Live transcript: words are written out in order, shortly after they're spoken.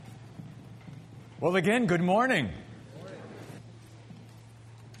Well, again, good morning.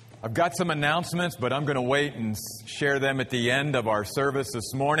 I've got some announcements, but I'm going to wait and share them at the end of our service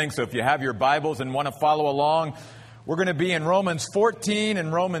this morning. So if you have your Bibles and want to follow along, we're going to be in Romans 14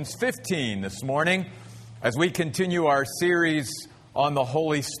 and Romans 15 this morning as we continue our series on the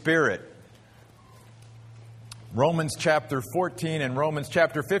Holy Spirit. Romans chapter 14 and Romans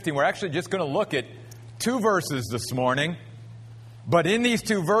chapter 15. We're actually just going to look at two verses this morning. But in these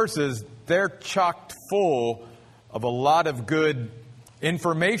two verses, they're chocked full of a lot of good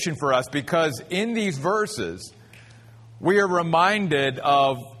information for us, because in these verses, we are reminded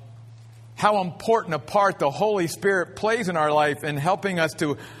of how important a part the Holy Spirit plays in our life in helping us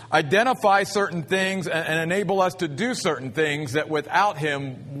to identify certain things and enable us to do certain things that without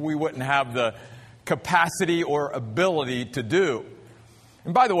Him, we wouldn't have the capacity or ability to do.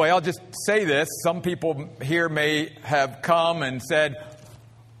 And by the way, I'll just say this. Some people here may have come and said,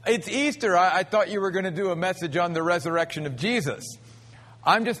 "It's Easter. I thought you were going to do a message on the resurrection of Jesus."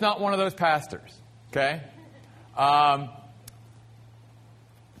 I'm just not one of those pastors, okay?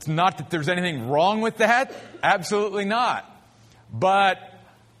 It's not that there's anything wrong with that. Absolutely not. But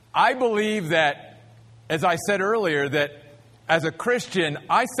I believe that, as I said earlier, that as a Christian,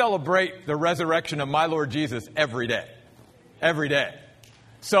 I celebrate the resurrection of my Lord Jesus every day. Every day.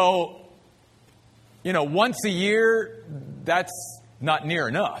 So, once a year, that's not near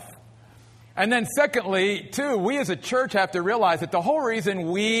enough. And then secondly, too, we as a church have to realize that the whole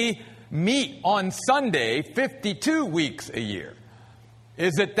reason we meet on Sunday 52 weeks a year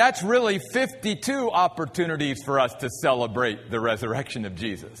is that that's really 52 opportunities for us to celebrate the resurrection of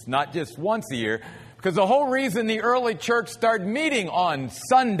Jesus, not just once a year. Because the whole reason the early church started meeting on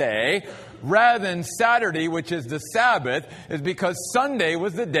Sunday rather than Saturday, which is the Sabbath, is because Sunday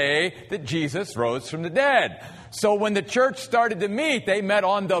was the day that Jesus rose from the dead. So when the church started to meet, they met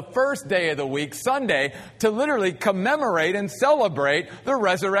on the first day of the week, Sunday, to literally commemorate and celebrate the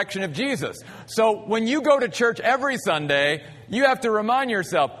resurrection of Jesus. So when you go to church every Sunday, you have to remind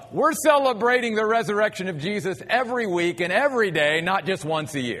yourself, we're celebrating the resurrection of Jesus every week and every day, not just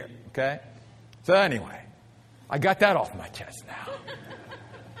once a year. Okay? So anyway, I got that off my chest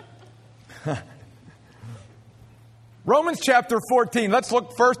now. Romans chapter 14, let's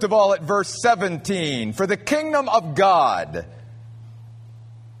look first of all at verse 17. For the kingdom of God,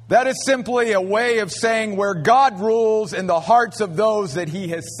 that is simply a way of saying where God rules in the hearts of those that He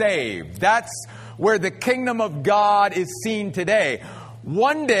has saved. That's where the kingdom of God is seen today.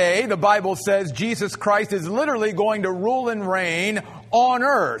 One day, the Bible says, Jesus Christ is literally going to rule and reign on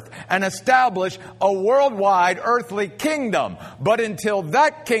earth and establish a worldwide earthly kingdom. But until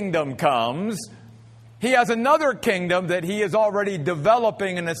that kingdom comes, He has another kingdom that He is already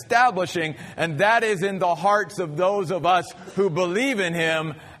developing and establishing, and that is in the hearts of those of us who believe in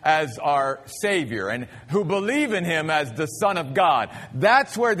Him as our Savior and who believe in Him as the Son of God.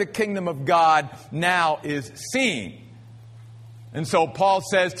 That's where the kingdom of God now is seen. And so Paul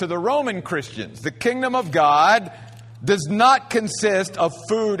says to the Roman Christians, the kingdom of God does not consist of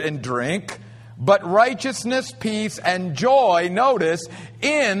food and drink, but righteousness, peace, and joy, notice,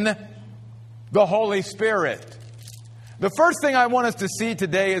 in the Holy Spirit. The first thing I want us to see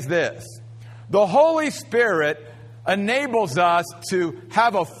today is this. The Holy Spirit enables us to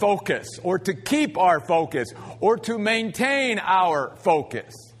have a focus, or to keep our focus, or to maintain our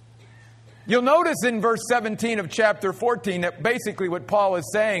focus. You'll notice in verse 17 of chapter 14 that basically what Paul is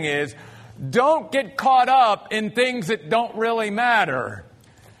saying is, don't get caught up in things that don't really matter.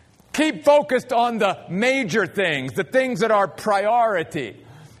 Keep focused on the major things, the things that are priority.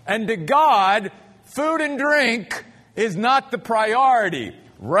 And to God, food and drink is not the priority.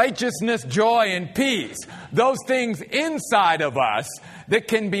 Righteousness, joy, and peace. Those things inside of us that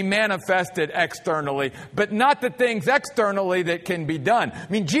can be manifested externally, but not the things externally that can be done.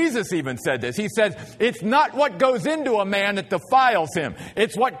 I mean, Jesus even said this. He says, it's not what goes into a man that defiles him.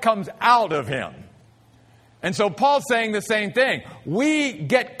 It's what comes out of him. And so Paul's saying the same thing. We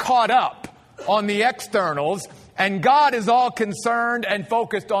get caught up on the externals, and God is all concerned and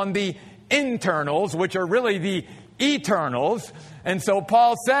focused on the internals, which are really the eternals. And so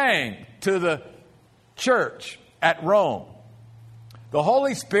Paul's saying to the church at Rome, the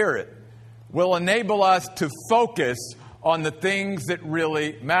Holy Spirit will enable us to focus on the things that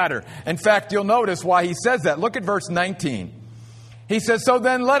really matter. In fact, you'll notice why he says that. Look at verse 19. He says, so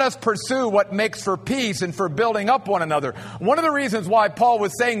then let us pursue what makes for peace and for building up one another. One of the reasons why Paul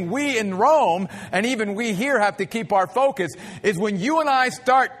was saying we in Rome, and even we here, have to keep our focus, is when you and I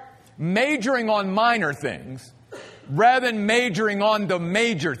start majoring on minor things, rather than majoring on the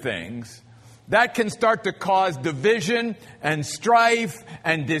major things, that can start to cause division and strife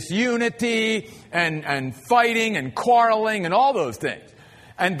and disunity and fighting and quarreling and all those things.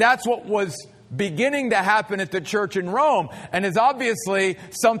 And that's what was beginning to happen at the church in Rome, and is obviously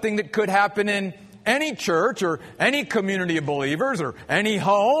something that could happen in any church or any community of believers or any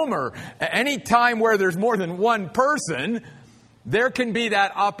home or any time where there's more than one person. There can be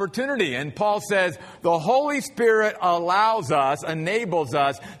that opportunity. And Paul says the Holy Spirit allows us, enables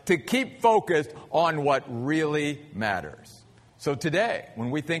us to keep focused on what really matters. So today, when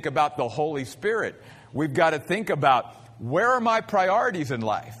we think about the Holy Spirit, we've got to think about, where are my priorities in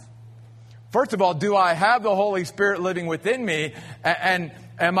life? First of all, do I have the Holy Spirit living within me? And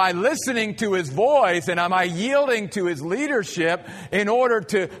am I listening to His voice? And am I yielding to His leadership in order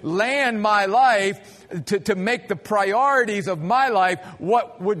to land my life, to make the priorities of my life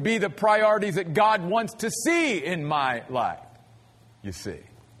what would be the priorities that God wants to see in my life? You see.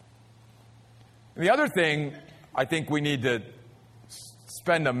 The other thing I think we need to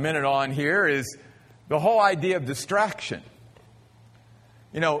spend a minute on here is the whole idea of distraction.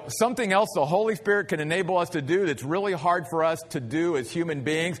 You know, something else the Holy Spirit can enable us to do that's really hard for us to do as human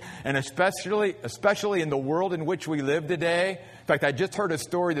beings, and especially in the world in which we live today. In fact, I just heard a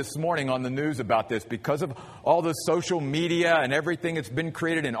story this morning on the news about this. Because of all the social media and everything that's been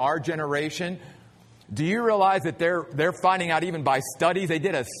created in our generation, do you realize that they're finding out, even by studies? They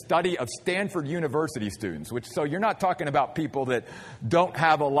did a study of Stanford University students, so you're not talking about people that don't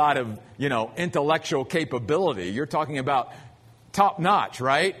have a lot of, intellectual capability. You're talking about top notch,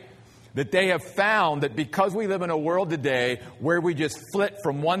 right? That they have found that because we live in a world today where we just flit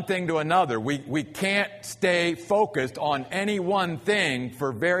from one thing to another, we can't stay focused on any one thing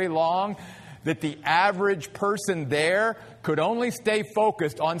for very long, that the average person there could only stay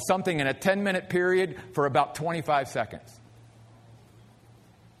focused on something in a 10-minute period for about 25 seconds.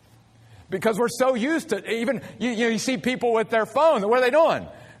 Because we're so used to, even, you see people with their phone, what are they doing?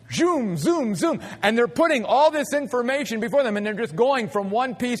 Zoom, zoom, zoom. And they're putting all this information before them, and they're just going from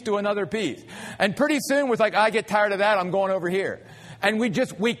one piece to another piece. And pretty soon, it's like, I get tired of that, I'm going over here. And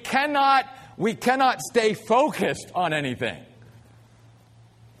we cannot stay focused on anything.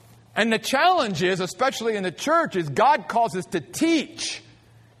 And the challenge is, especially in the church, is God calls us to teach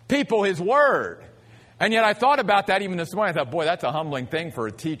people His Word. And yet I thought about that even this morning. I thought, boy, that's a humbling thing for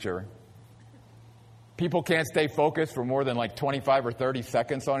a teacher. People can't stay focused for more than like 25 or 30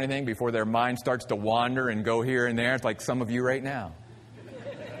 seconds on anything before their mind starts to wander and go here and there. It's like some of you right now.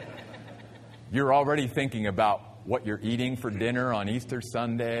 You're already thinking about what you're eating for dinner on Easter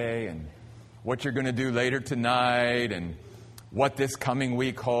Sunday and what you're going to do later tonight and what this coming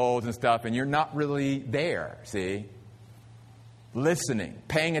week holds and stuff. And you're not really there, see? Listening,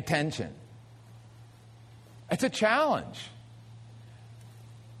 paying attention. It's a challenge.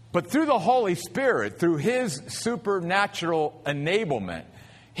 But through the Holy Spirit, through His supernatural enablement,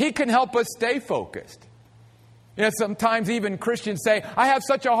 He can help us stay focused. Sometimes even Christians say, I have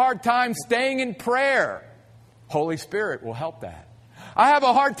such a hard time staying in prayer. Holy Spirit will help that. I have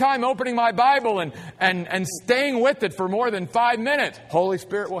a hard time opening my Bible and staying with it for more than 5 minutes. Holy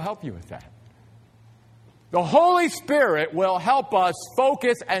Spirit will help you with that. The Holy Spirit will help us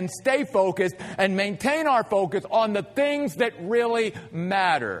focus and stay focused and maintain our focus on the things that really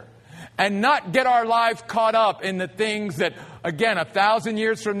matter. And not get our lives caught up in the things that, again, 1,000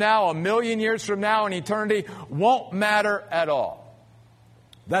 years from now, 1,000,000 years from now, in eternity, won't matter at all.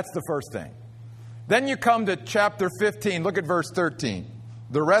 That's the first thing. Then you come to chapter 15. Look at verse 13.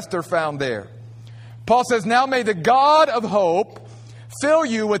 The rest are found there. Paul says, now may the God of hope fill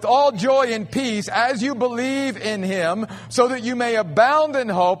you with all joy and peace as you believe in Him, so that you may abound in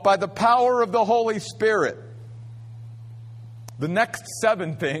hope by the power of the Holy Spirit. The next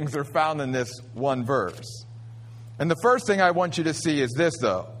 7 things are found in this one verse. And the first thing I want you to see is this,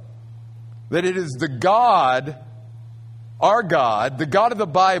 though. That it is the God, our God, the God of the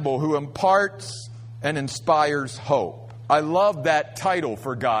Bible, who imparts and inspires hope. I love that title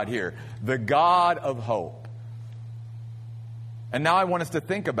for God here. The God of hope. And now I want us to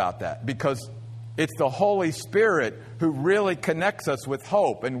think about that, because it's the Holy Spirit who really connects us with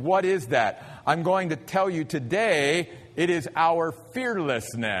hope. And what is that? I'm going to tell you today, it is our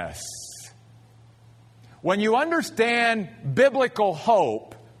fearlessness. When you understand biblical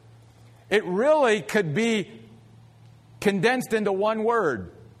hope, it really could be condensed into one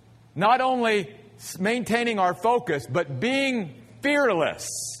word. Not only maintaining our focus, but being fearless.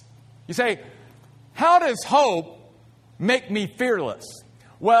 You say, how does hope make me fearless?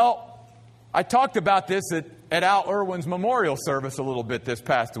 Well, I talked about this at Al Irwin's memorial service a little bit this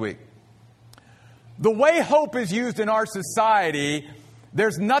past week. The way hope is used in our society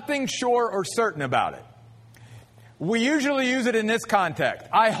There's nothing sure or certain about it. We usually use it in this context.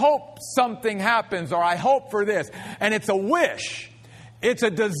 I hope something happens, or I hope for this. And it's a wish. It's a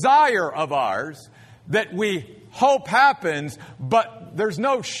desire of ours that we hope happens, but there's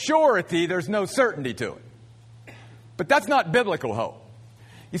no surety, there's no certainty to it. But that's not biblical hope.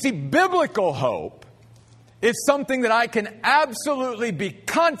 You see, biblical hope is something that I can absolutely be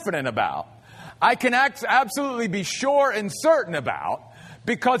confident about. I can absolutely be sure and certain about,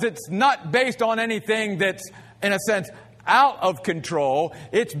 because it's not based on anything that's, in a sense, out of control.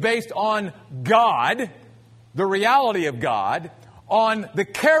 It's based on God, the reality of God, on the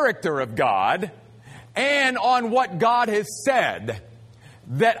character of God, and on what God has said.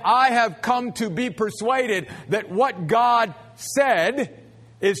 That I have come to be persuaded that what God said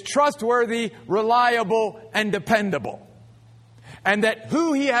is trustworthy, reliable, and dependable. And that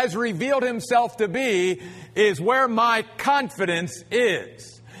who He has revealed Himself to be is where my confidence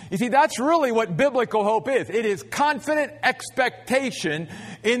is. You see, that's really what biblical hope is. It is confident expectation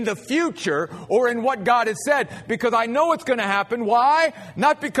in the future or in what God has said, because I know it's going to happen. Why?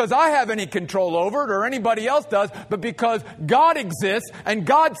 Not because I have any control over it or anybody else does, but because God exists and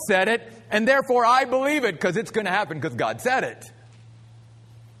God said it, and therefore I believe it because it's going to happen because God said it.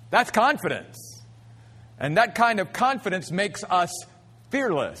 That's confidence. And that kind of confidence makes us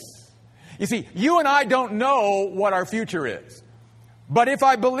fearless. You see, you and I don't know what our future is. But if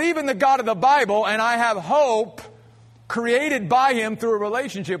I believe in the God of the Bible and I have hope created by Him through a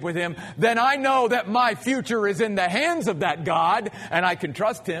relationship with Him, then I know that my future is in the hands of that God and I can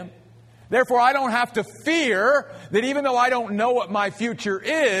trust Him. Therefore, I don't have to fear that even though I don't know what my future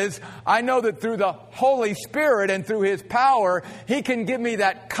is, I know that through the Holy Spirit and through His power, He can give me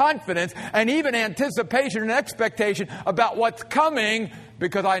that confidence and even anticipation and expectation about what's coming,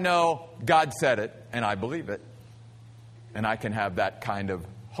 because I know God said it and I believe it. And I can have that kind of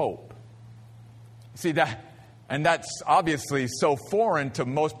hope. See that, and that's obviously so foreign to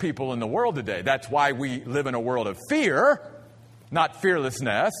most people in the world today. That's why we live in a world of fear, not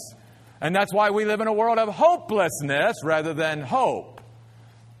fearlessness. And that's why we live in a world of hopelessness rather than hope.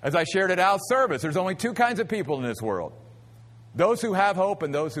 As I shared at Al's service, there's only two kinds of people in this world. Those who have hope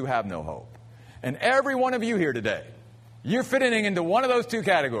and those who have no hope. And every one of you here today, you're fitting into one of those two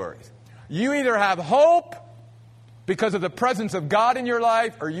categories. You either have hope because of the presence of God in your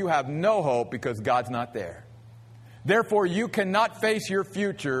life, or you have no hope because God's not there. Therefore, you cannot face your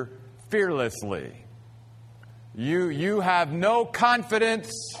future fearlessly. You have no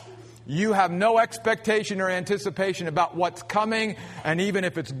confidence. You have no expectation or anticipation about what's coming, and even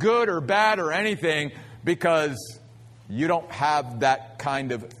if it's good or bad or anything, because you don't have that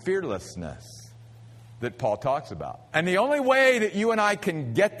kind of fearlessness that Paul talks about. And the only way that you and I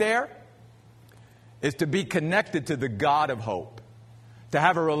can get there is to be connected to the God of hope, to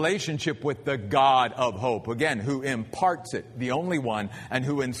have a relationship with the God of hope, again, who imparts it, the only one, and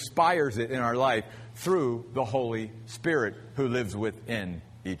who inspires it in our life through the Holy Spirit who lives within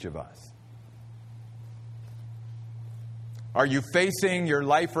each of us. Are you facing your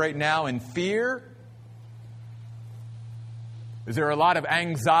life right now in fear? Is there a lot of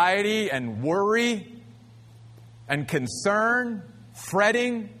anxiety and worry and concern,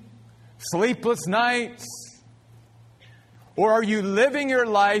 fretting, sleepless nights? Or are you living your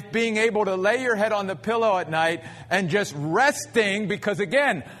life being able to lay your head on the pillow at night and just resting because,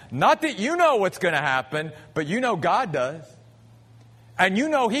 again, not that you know what's going to happen, but you know God does. And you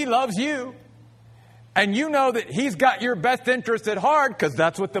know He loves you. And you know that He's got your best interest at heart, because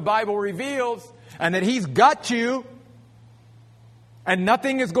that's what the Bible reveals. And that He's got you. And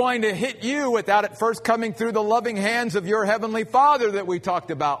nothing is going to hit you without it first coming through the loving hands of your Heavenly Father that we talked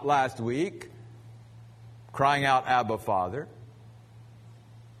about last week. Crying out, Abba, Father.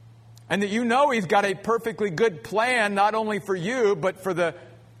 And that you know He's got a perfectly good plan, not only for you, but for the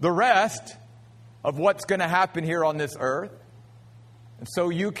rest of what's going to happen here on this earth. And so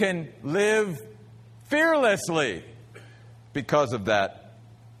you can live fearlessly because of that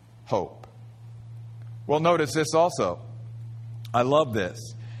hope. Well, notice this also. I love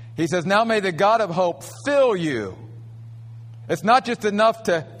this. He says, now may the God of hope fill you. It's not just enough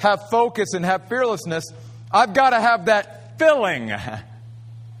to have focus and have fearlessness. I've got to have that filling.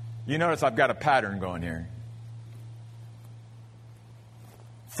 You notice I've got a pattern going here.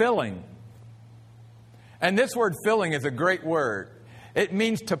 Filling. And this word filling is a great word. It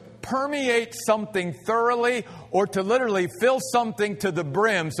means to permeate something thoroughly, or to literally fill something to the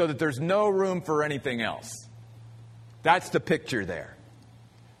brim so that there's no room for anything else. That's the picture there.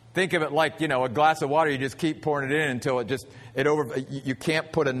 Think of it like, a glass of water. You just keep pouring it in until you can't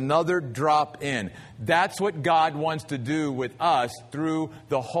put another drop in. That's what God wants to do with us through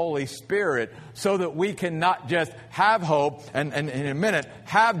the Holy Spirit, so that we can not just have hope and in a minute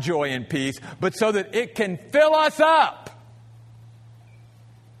have joy and peace, but so that it can fill us up.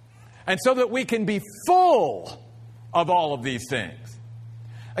 And so that we can be full of all of these things.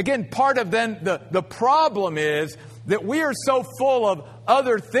 Again, part of then the problem is that we are so full of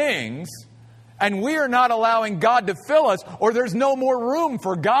other things, and we are not allowing God to fill us, or there's no more room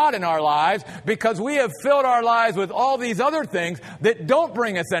for God in our lives, because we have filled our lives with all these other things that don't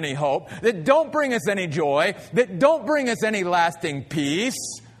bring us any hope, that don't bring us any joy, that don't bring us any lasting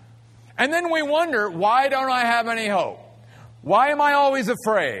peace. And then we wonder, why don't I have any hope? Why am I always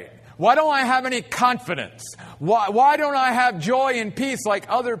afraid? Why don't I have any confidence? Why don't I have joy and peace like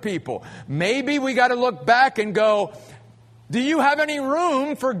other people? Maybe we got to look back and go, do you have any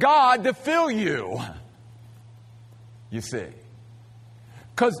room for God to fill you? You see.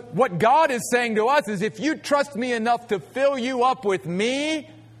 Because what God is saying to us is, if you trust me enough to fill you up with me,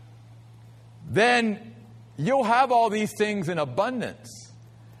 then you'll have all these things in abundance.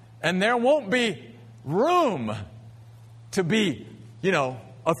 And there won't be room to be,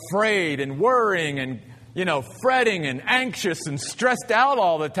 afraid and worrying and, fretting and anxious and stressed out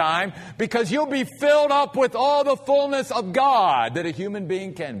all the time, because you'll be filled up with all the fullness of God that a human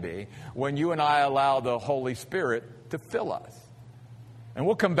being can be when you and I allow the Holy Spirit to fill us. And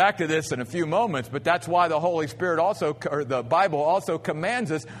we'll come back to this in a few moments, but that's why the Holy Spirit or the Bible also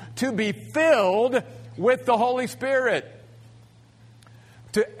commands us to be filled with the Holy Spirit.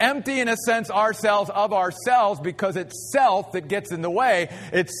 To empty, in a sense, ourselves of ourselves, because it's self that gets in the way.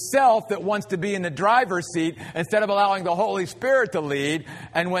 It's self that wants to be in the driver's seat instead of allowing the Holy Spirit to lead.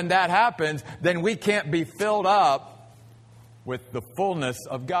 And when that happens, then we can't be filled up with the fullness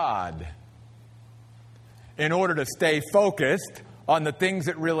of God. In order to stay focused on the things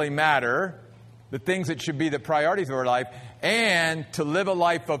that really matter, the things that should be the priorities of our life, and to live a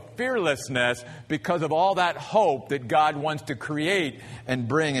life of fearlessness because of all that hope that God wants to create and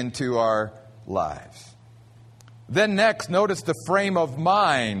bring into our lives. Then next, notice the frame of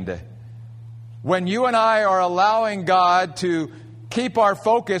mind. When you and I are allowing God to keep our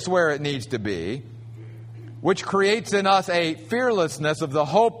focus where it needs to be, which creates in us a fearlessness of the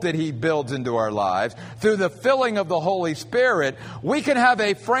hope that He builds into our lives, through the filling of the Holy Spirit, we can have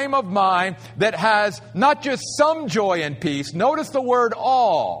a frame of mind that has not just some joy and peace. Notice the word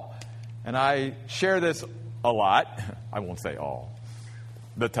all. And I share this a lot. I won't say all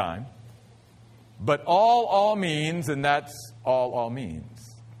the time. But all means, and that's all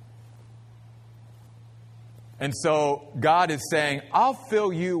means. And so God is saying, I'll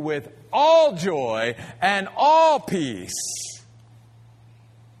fill you with all joy and all peace.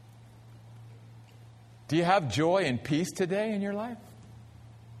 Do you have joy and peace today in your life?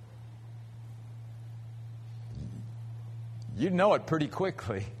 You know it pretty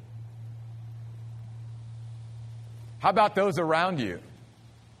quickly. How about those around you?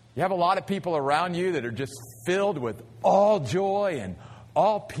 You have a lot of people around you that are just filled with all joy and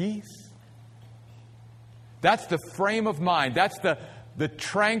all peace. That's the frame of mind. That's the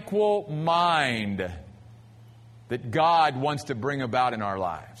tranquil mind that God wants to bring about in our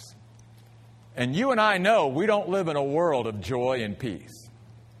lives. And you and I know we don't live in a world of joy and peace.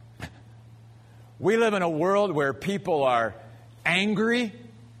 We live in a world where people are angry,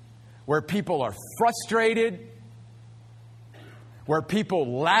 where people are frustrated, where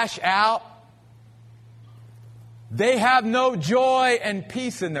people lash out. They have no joy and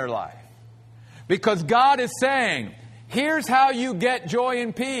peace in their life. Because God is saying, here's how you get joy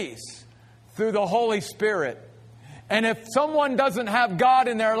and peace, through the Holy Spirit. And if someone doesn't have God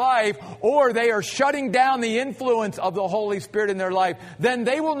in their life, or they are shutting down the influence of the Holy Spirit in their life, then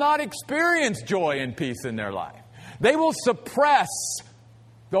they will not experience joy and peace in their life. They will suppress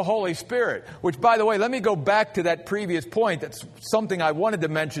the Holy Spirit. Which, by the way, let me go back to that previous point. That's something I wanted to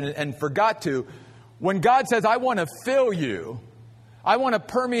mention and forgot to. When God says, I want to fill you, I want to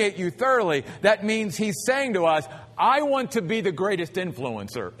permeate you thoroughly, that means He's saying to us, I want to be the greatest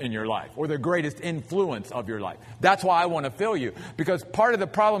influencer in your life, or the greatest influence of your life. That's why I want to fill you. Because part of the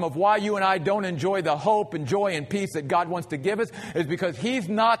problem of why you and I don't enjoy the hope and joy and peace that God wants to give us is because He's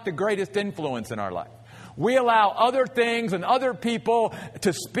not the greatest influence in our life. We allow other things and other people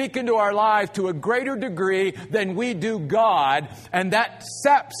to speak into our lives to a greater degree than we do God, and that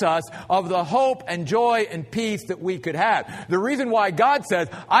saps us of the hope and joy and peace that we could have. The reason why God says,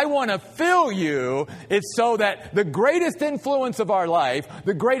 I want to fill you, is so that the greatest influence of our life,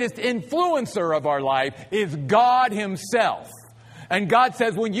 the greatest influencer of our life, is God Himself. And God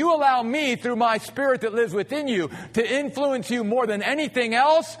says, when you allow me, through my Spirit that lives within you, to influence you more than anything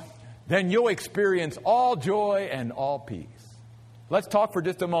else, then you'll experience all joy and all peace. Let's talk for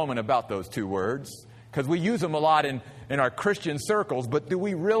just a moment about those two words, because we use them a lot in our Christian circles, but do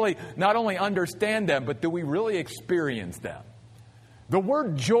we really not only understand them, but do we really experience them? The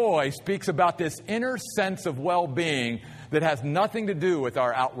word joy speaks about this inner sense of well-being that has nothing to do with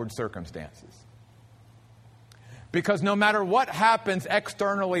our outward circumstances. Because no matter what happens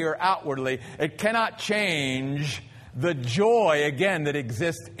externally or outwardly, it cannot change the joy, again, that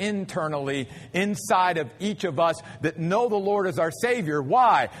exists internally inside of each of us that know the Lord as our Savior.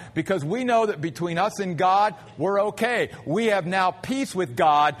 Why? Because we know that between us and God, we're okay. We have now peace with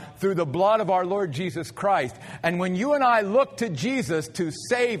God through the blood of our Lord Jesus Christ. And when you and I look to Jesus to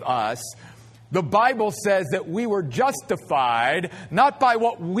save us, the Bible says that we were justified not by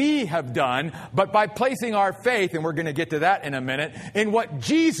what we have done, but by placing our faith, and we're going to get to that in a minute, in what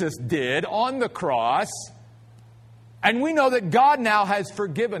Jesus did on the cross. And we know that God now has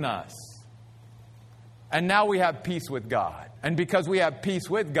forgiven us. And now we have peace with God. And because we have peace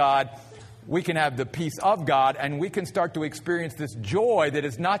with God, we can have the peace of God, and we can start to experience this joy that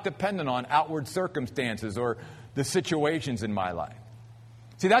is not dependent on outward circumstances or the situations in my life.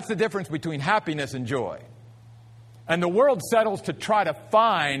 See, that's the difference between happiness and joy. And the world settles to try to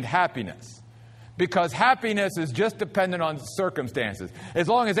find happiness, because happiness is just dependent on circumstances. As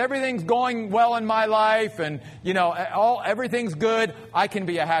long as everything's going well in my life and, everything's good, I can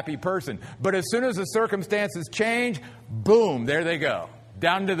be a happy person. But as soon as the circumstances change, boom, there they go,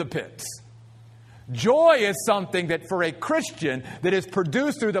 down to the pits. Joy is something that for a Christian that is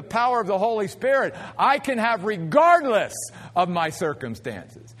produced through the power of the Holy Spirit, I can have regardless of my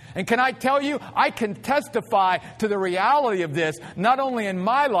circumstances. And can I tell you, I can testify to the reality of this, not only in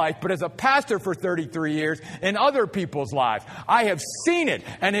my life, but as a pastor for 33 years, in other people's lives. I have seen it.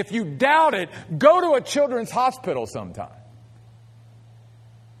 And if you doubt it, go to a children's hospital sometime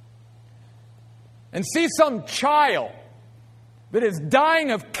and see some child that is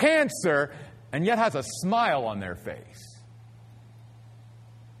dying of cancer and yet has a smile on their face,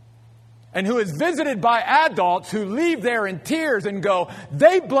 and who is visited by adults who leave there in tears and go,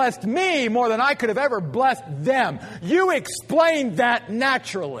 they blessed me more than I could have ever blessed them. You explained that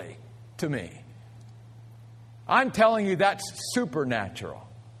naturally to me. I'm telling you, that's supernatural.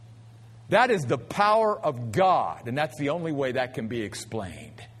 That is the power of God, and that's the only way that can be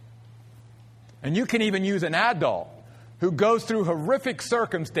explained. And you can even use an adult who goes through horrific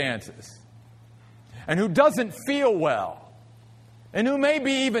circumstances and who doesn't feel well, and who may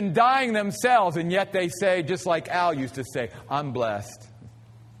be even dying themselves, and yet they say, just like Al used to say, I'm blessed.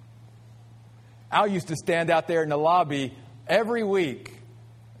 Al used to stand out there in the lobby every week.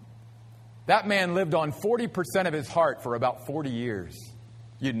 That man lived on 40% of his heart for about 40 years.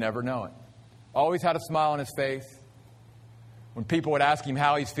 You'd never know it. Always had a smile on his face. When people would ask him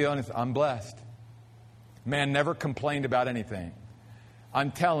how he's feeling, he said, I'm blessed. Man never complained about anything.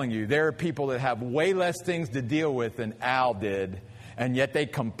 I'm telling you, there are people that have way less things to deal with than Al did, and yet they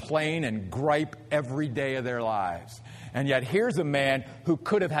complain and gripe every day of their lives. And yet here's a man who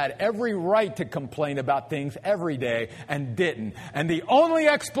could have had every right to complain about things every day and didn't. And the only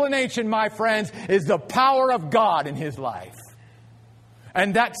explanation, my friends, is the power of God in his life.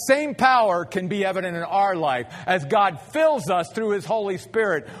 And that same power can be evident in our life as God fills us through his Holy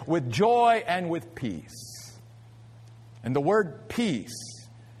Spirit with joy and with peace. And the word peace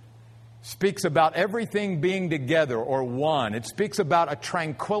speaks about everything being together or one. It speaks about a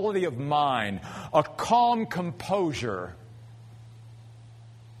tranquility of mind, a calm composure.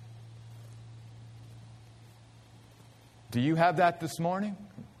 Do you have that this morning?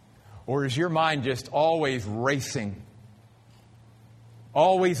 Or is your mind just always racing?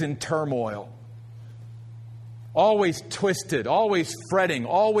 Always in turmoil? Always twisted, always fretting,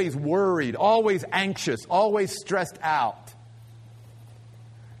 always worried, always anxious, always stressed out?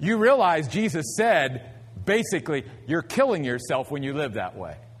 You realize Jesus said, basically, you're killing yourself when you live that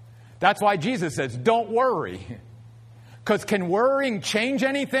way. That's why Jesus says, don't worry. Because can worrying change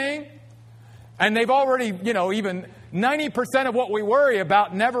anything? And they've already, even 90% of what we worry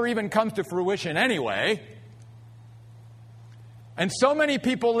about never even comes to fruition anyway. And so many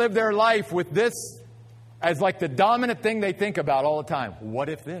people live their life with this as like the dominant thing they think about all the time. What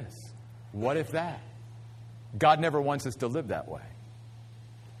if this? What if that? God never wants us to live that way.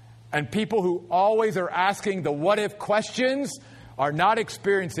 And people who always are asking the what if questions are not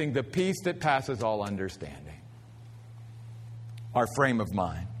experiencing the peace that passes all understanding. Our frame of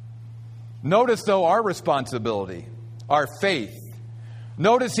mind. Notice, though, our responsibility, our faith.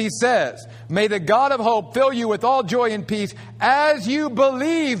 Notice he says, may the God of hope fill you with all joy and peace as you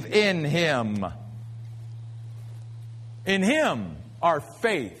believe in Him. In Him, our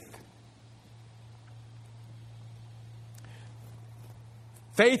faith.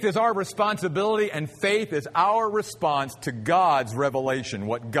 Faith is our responsibility, and faith is our response to God's revelation,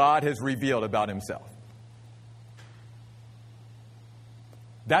 what God has revealed about Himself.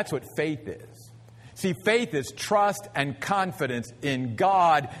 That's what faith is. See, faith is trust and confidence in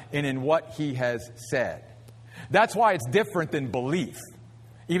God and in what He has said. That's why it's different than belief.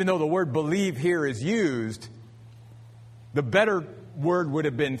 Even though the word believe here is used, the better word would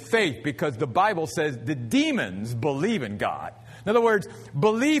have been faith, because the Bible says the demons believe in God. In other words,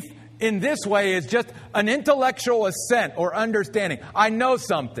 belief in this way is just an intellectual assent or understanding. I know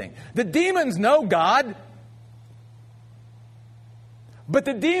something. The demons know God, but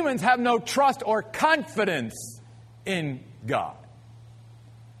the demons have no trust or confidence in God.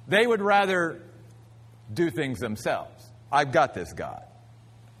 They would rather do things themselves. I've got this, God,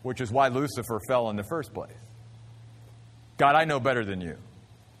 which is why Lucifer fell in the first place. God, I know better than you.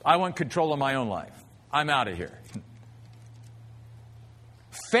 I want control of my own life. I'm out of here.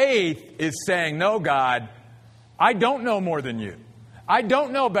 Faith is saying, no, God, I don't know more than you. I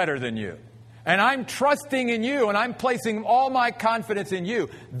don't know better than you. And I'm trusting in you, and I'm placing all my confidence in you.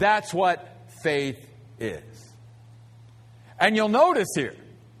 That's what faith is. And you'll notice here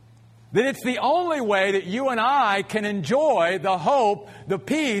that it's the only way that you and I can enjoy the hope, the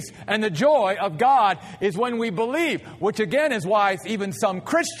peace, and the joy of God is when we believe. Which again is why even some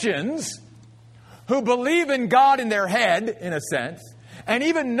Christians who believe in God in their head, in a sense, and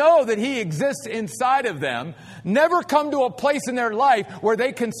even know that He exists inside of them, never come to a place in their life where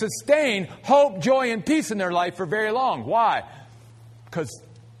they can sustain hope, joy, and peace in their life for very long. Why? Because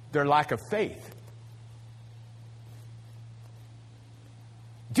their lack of faith.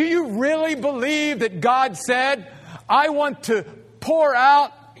 Do you really believe that God said, I want to pour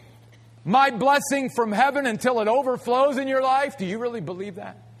out my blessing from heaven until it overflows in your life? Do you really believe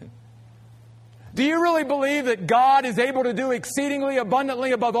that? Do you really believe that God is able to do exceedingly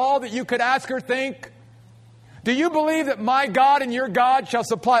abundantly above all that you could ask or think? Do you believe that my God and your God shall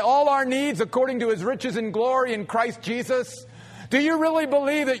supply all our needs according to His riches and glory in Christ Jesus? Do you really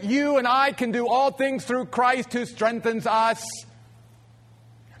believe that you and I can do all things through Christ who strengthens us?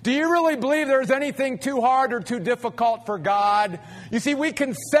 Do you really believe there's anything too hard or too difficult for God? You see, we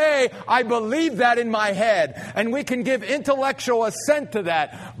can say, I believe that in my head, and we can give intellectual assent to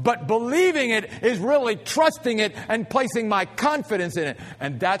that, but believing it is really trusting it and placing my confidence in it.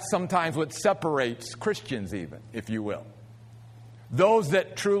 And that's sometimes what separates Christians even, if you will. Those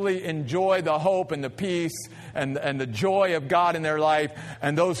that truly enjoy the hope and the peace and the joy of God in their life,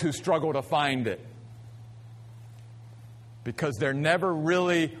 and those who struggle to find it. Because they're never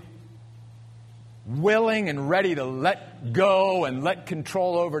really willing and ready to let go and let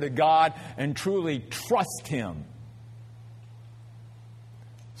control over to God and truly trust Him.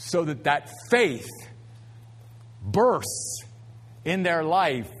 So that faith bursts in their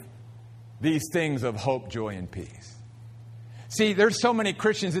life these things of hope, joy, and peace. See, there's so many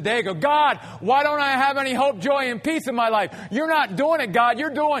Christians today go, God, why don't I have any hope, joy, and peace in my life? You're not doing it, God.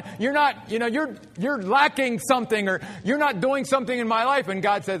 You're lacking something, or you're not doing something in my life. And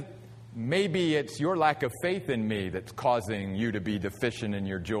God says, maybe it's your lack of faith in me that's causing you to be deficient in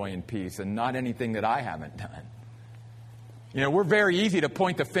your joy and peace, and not anything that I haven't done. We're very easy to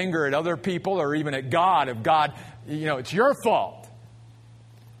point the finger at other people or even at God. If God, it's your fault.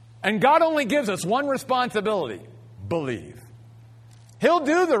 And God only gives us one responsibility: believe. He'll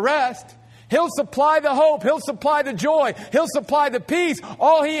do the rest. He'll supply the hope. He'll supply the joy. He'll supply the peace.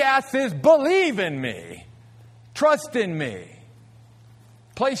 All He asks is, believe in me. Trust in me.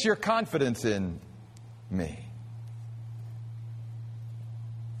 Place your confidence in me.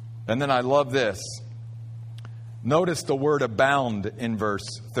 And then I love this. Notice the word abound in verse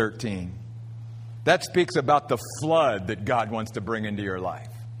 13. That speaks about the flood that God wants to bring into your life.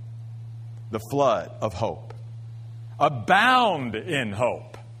 The flood of hope. Abound in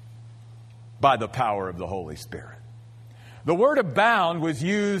hope by the power of the Holy Spirit. The word abound was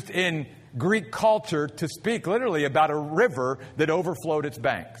used in Greek culture to speak literally about a river that overflowed its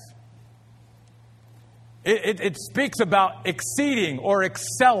banks. It speaks about exceeding or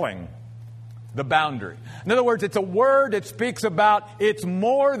excelling the boundary. In other words, it's a word that speaks about it's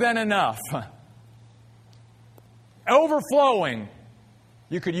more than enough. Overflowing,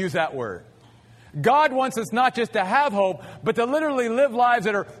 you could use that word. God wants us not just to have hope, but to literally live lives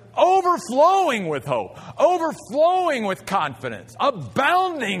that are overflowing with hope, overflowing with confidence,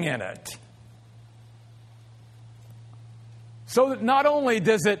 abounding in it. So that not only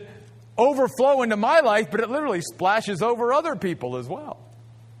does it overflow into my life, but it literally splashes over other people as well.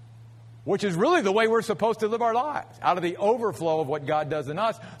 Which is really the way we're supposed to live our lives, out of the overflow of what God does in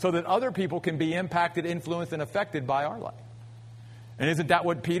us, so that other people can be impacted, influenced, and affected by our life. And isn't that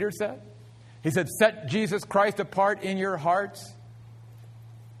what Peter said? He said, set Jesus Christ apart in your hearts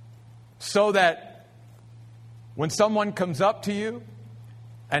so that when someone comes up to you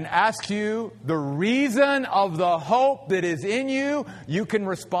and asks you the reason of the hope that is in you, you can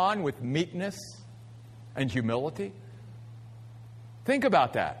respond with meekness and humility. Think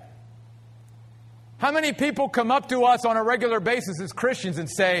about that. How many people come up to us on a regular basis as Christians and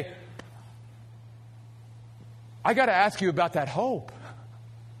say, I got to ask you about that hope.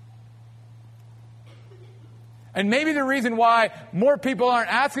 And maybe the reason why more people aren't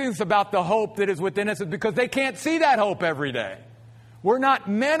asking us about the hope that is within us is because they can't see that hope every day. We're not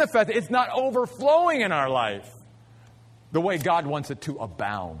manifesting. It's not overflowing in our life the way God wants it to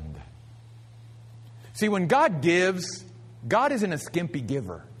abound. See, when God gives, God isn't a skimpy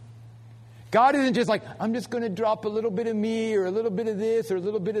giver. God isn't just like, I'm just going to drop a little bit of me or a little bit of this or a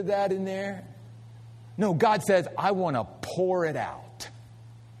little bit of that in there. No, God says, I want to pour it out.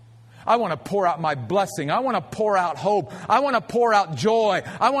 I want to pour out my blessing. I want to pour out hope. I want to pour out joy.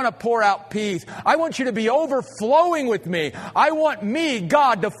 I want to pour out peace. I want you to be overflowing with me. I want me,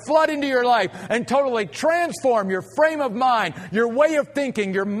 God, to flood into your life and totally transform your frame of mind, your way of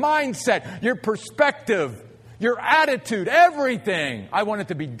thinking, your mindset, your perspective, your attitude, everything. I want it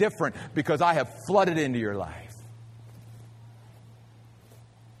to be different because I have flooded into your life.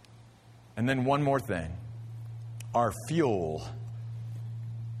 And then one more thing. Our fuel.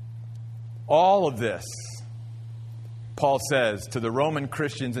 All of this, Paul says to the Roman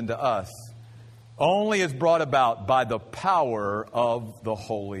Christians and to us, only is brought about by the power of the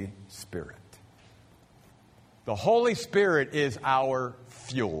Holy Spirit. The Holy Spirit is our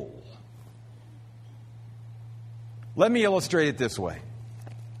fuel. Let me illustrate it this way.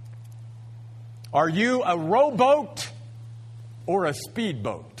 Are you a rowboat or a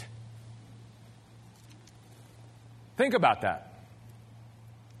speedboat? Think about that.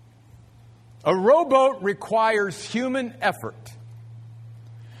 A rowboat requires human effort.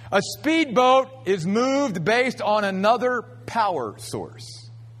 A speedboat is moved based on another power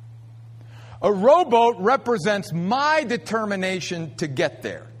source. A rowboat represents my determination to get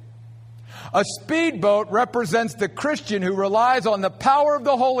there. A speedboat represents the Christian who relies on the power of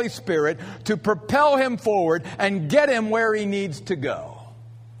the Holy Spirit to propel him forward and get him where he needs to go.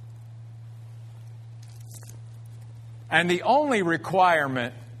 And the only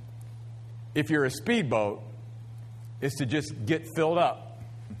requirement, if you're a speedboat, is to just get filled up.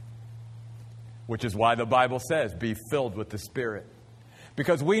 Which is why the Bible says, be filled with the Spirit.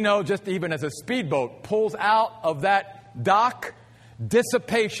 Because we know just even as a speedboat pulls out of that dock,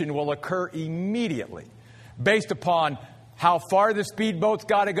 dissipation will occur immediately based upon how far the speedboat's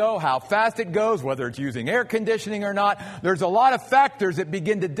got to go, how fast it goes, whether it's using air conditioning or not. There's a lot of factors that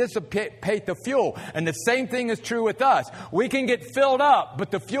begin to dissipate the fuel. And the same thing is true with us. We can get filled up, but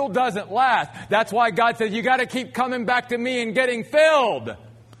the fuel doesn't last. That's why God says you got to keep coming back to me and getting filled.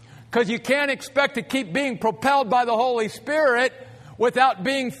 Because you can't expect to keep being propelled by the Holy Spirit without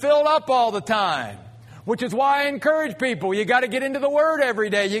being filled up all the time. Which is why I encourage people. You got to get into the Word every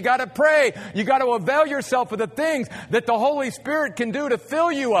day. You got to pray. You got to avail yourself of the things that the Holy Spirit can do to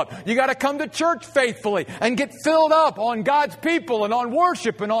fill you up. You got to come to church faithfully and get filled up on God's people and on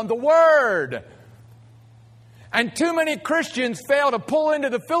worship and on the Word. And too many Christians fail to pull into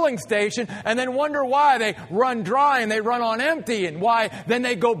the filling station and then wonder why they run dry and they run on empty, and why then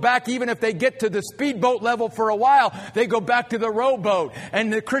they go back, even if they get to the speedboat level for a while, they go back to the rowboat.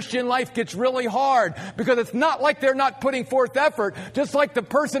 And the Christian life gets really hard because it's not like they're not putting forth effort, just like the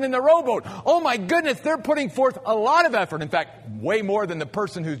person in the rowboat. Oh my goodness, they're putting forth a lot of effort. In fact, way more than the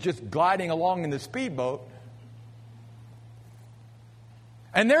person who's just gliding along in the speedboat.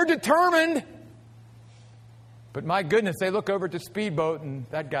 And they're determined. But my goodness, they look over at the speedboat and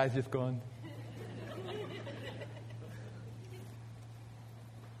that guy's just going.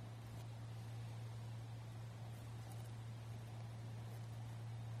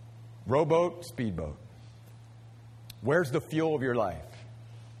 Rowboat, speedboat. Where's the fuel of your life?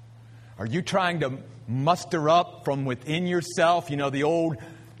 Are you trying to muster up from within yourself, the old,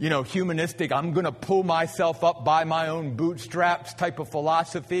 humanistic, I'm going to pull myself up by my own bootstraps type of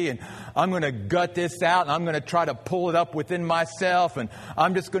philosophy, and I'm going to gut this out, and I'm going to try to pull it up within myself, and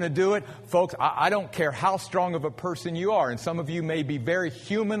I'm just going to do it? Folks, I don't care how strong of a person you are, and some of you may be very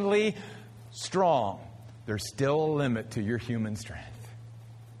humanly strong. There's still a limit to your human strength.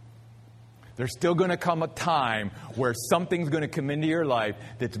 There's still going to come a time where something's going to come into your life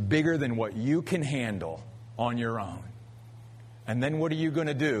that's bigger than what you can handle on your own. And then what are you going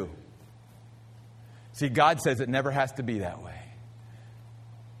to do? See, God says it never has to be that way.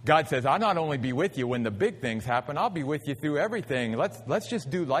 God says, I'll not only be with you when the big things happen, I'll be with you through everything. Let's just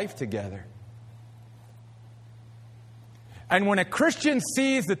do life together. And when a Christian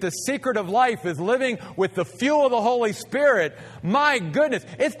sees that the secret of life is living with the fuel of the Holy Spirit, my goodness,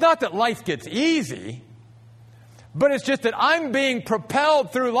 it's not that life gets easy, but it's just that I'm being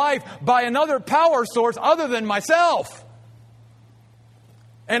propelled through life by another power source other than myself.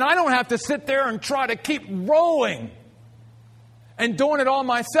 And I don't have to sit there and try to keep rowing and doing it all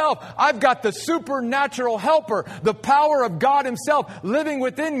myself. I've got the supernatural helper, the power of God Himself living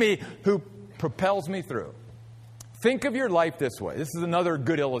within me who propels me through. Think of your life this way. This is another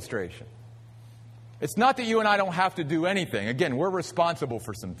good illustration. It's not that you and I don't have to do anything. Again, we're responsible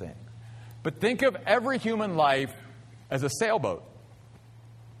for some things. But think of every human life as a sailboat.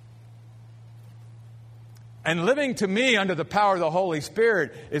 And living to me under the power of the Holy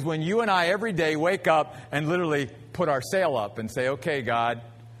Spirit is when you and I every day wake up and literally put our sail up and say, okay, God,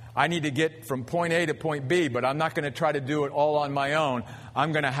 I need to get from point A to point B, but I'm not going to try to do it all on my own.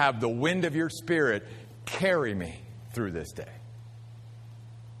 I'm going to have the wind of your Spirit carry me through this day.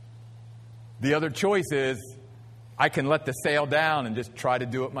 The other choice is I can let the sail down and just try to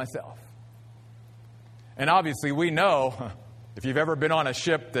do it myself. And obviously we know, if you've ever been on a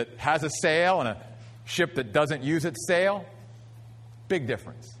ship that has a sail and a ship that doesn't use its sail, big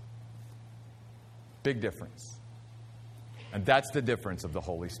difference. Big difference. And that's the difference of the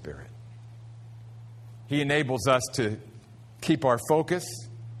Holy Spirit. He enables us to keep our focus.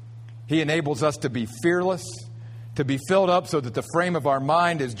 He enables us to be fearless, to be filled up so that the frame of our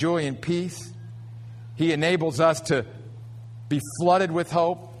mind is joy and peace. He enables us to be flooded with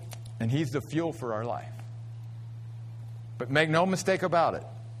hope, and He's the fuel for our life. But make no mistake about it.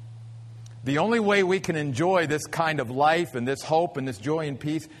 The only way we can enjoy this kind of life and this hope and this joy and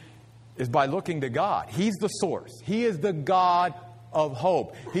peace is by looking to God. He's the source. He is the God of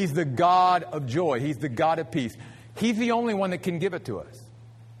hope. He's the God of joy. He's the God of peace. He's the only one that can give it to us.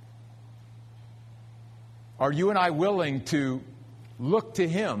 Are you and I willing to look to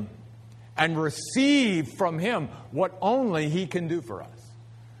Him and receive from Him what only He can do for us?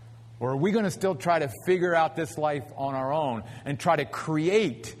 Or are we going to still try to figure out this life on our own and try to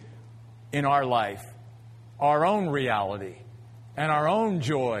create in our life our own reality and our own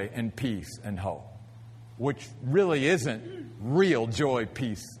joy and peace and hope, which really isn't real joy,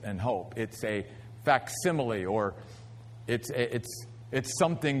 peace, and hope. It's a facsimile, or it's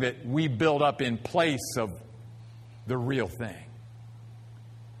something that we build up in place of the real thing.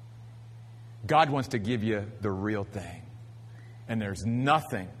 God wants to give you the real thing. And there's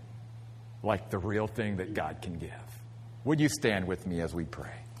nothing like the real thing that God can give. Would you stand with me as we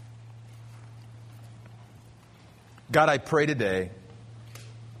pray? God, I pray today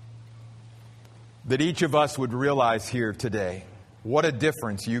that each of us would realize here today what a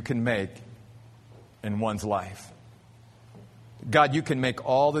difference you can make in one's life. God, you can make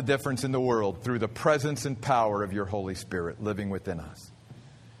all the difference in the world through the presence and power of your Holy Spirit living within us.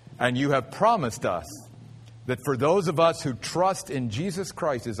 And you have promised us that for those of us who trust in Jesus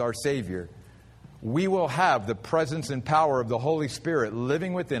Christ as our Savior, we will have the presence and power of the Holy Spirit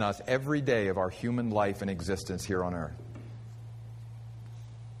living within us every day of our human life and existence here on earth.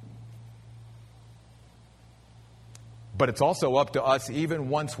 But it's also up to us, even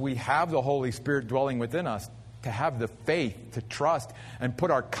once we have the Holy Spirit dwelling within us, to have the faith, to trust, and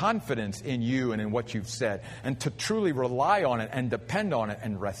put our confidence in you and in what you've said, and to truly rely on it and depend on it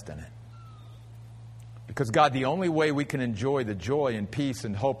and rest in it. Because, God, the only way we can enjoy the joy and peace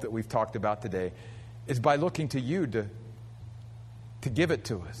and hope that we've talked about today is by looking to you to give it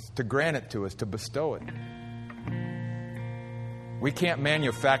to us, to grant it to us, to bestow it. We can't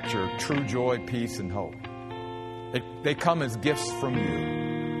manufacture true joy, peace, and hope. They come as gifts from you.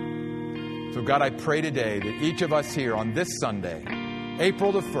 So, God, I pray today that each of us here on this Sunday,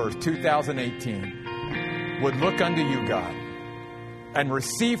 April the 1st, 2018, would look unto you, God, and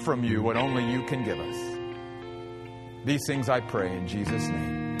receive from you what only you can give us. These things I pray in Jesus'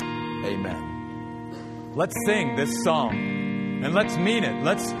 name. Amen. Let's sing this song, and let's mean it.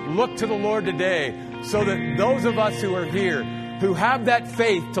 Let's look to the Lord today so that those of us who are here, who have that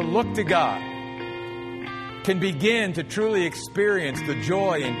faith to look to God, can begin to truly experience the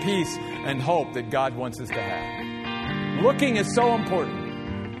joy and peace and hope that God wants us to have. Looking is so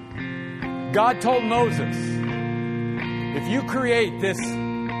important. God told Moses, if you create this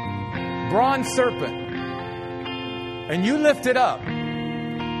bronze serpent and you lift it up,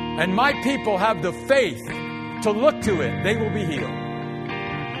 and my people have the faith to look to it, they will be healed.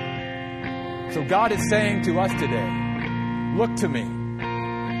 So God is saying to us today, look to me.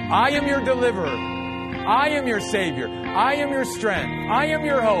 I am your deliverer. I am your Savior. I am your strength. I am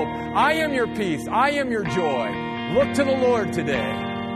your hope. I am your peace. I am your joy. Look to the Lord today.